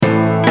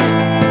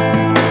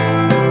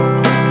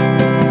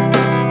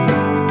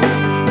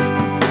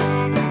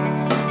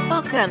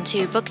Welcome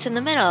to Books in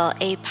the Middle,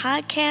 a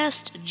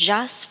podcast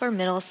just for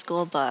middle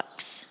school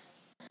books.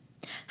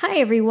 Hi,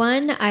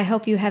 everyone. I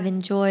hope you have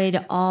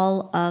enjoyed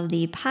all of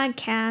the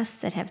podcasts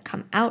that have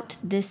come out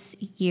this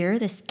year,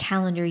 this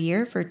calendar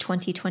year for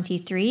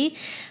 2023.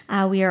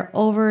 We are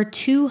over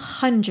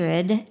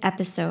 200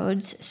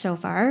 episodes so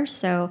far.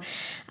 So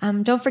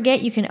don't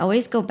forget, you can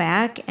always go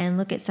back and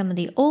look at some of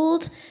the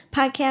old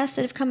podcasts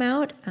that have come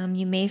out.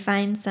 You may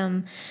find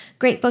some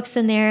great books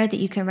in there that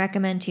you can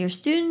recommend to your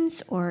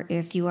students, or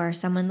if you are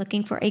someone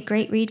looking for a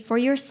great read for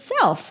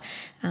yourself.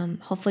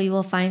 Hopefully you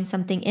will find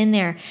something in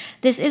there.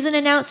 This is an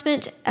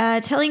announcement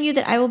telling you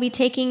that I will be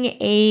taking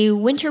a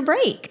winter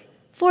break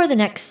for the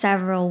next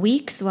several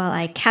weeks while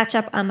I catch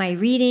up on my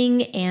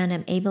reading and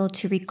am able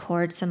to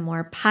record some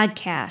more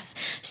podcasts.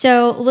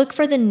 So look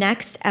for the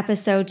next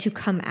episode to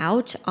come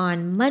out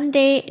on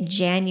Monday,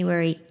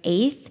 January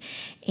 8th.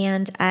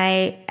 And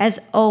I, as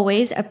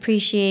always,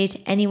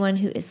 appreciate anyone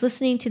who is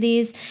listening to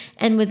these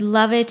and would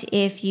love it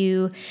if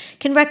you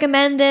can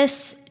recommend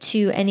this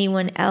to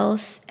anyone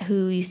else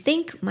who you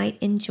think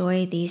might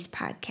enjoy these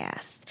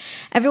podcasts.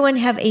 Everyone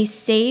have a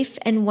safe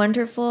and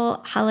wonderful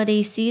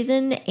holiday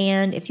season.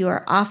 And if you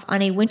are off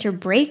on a winter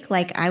break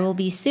like I will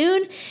be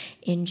soon,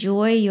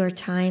 enjoy your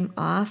time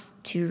off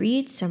to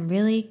read some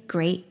really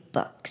great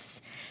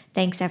books.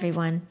 Thanks,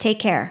 everyone. Take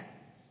care.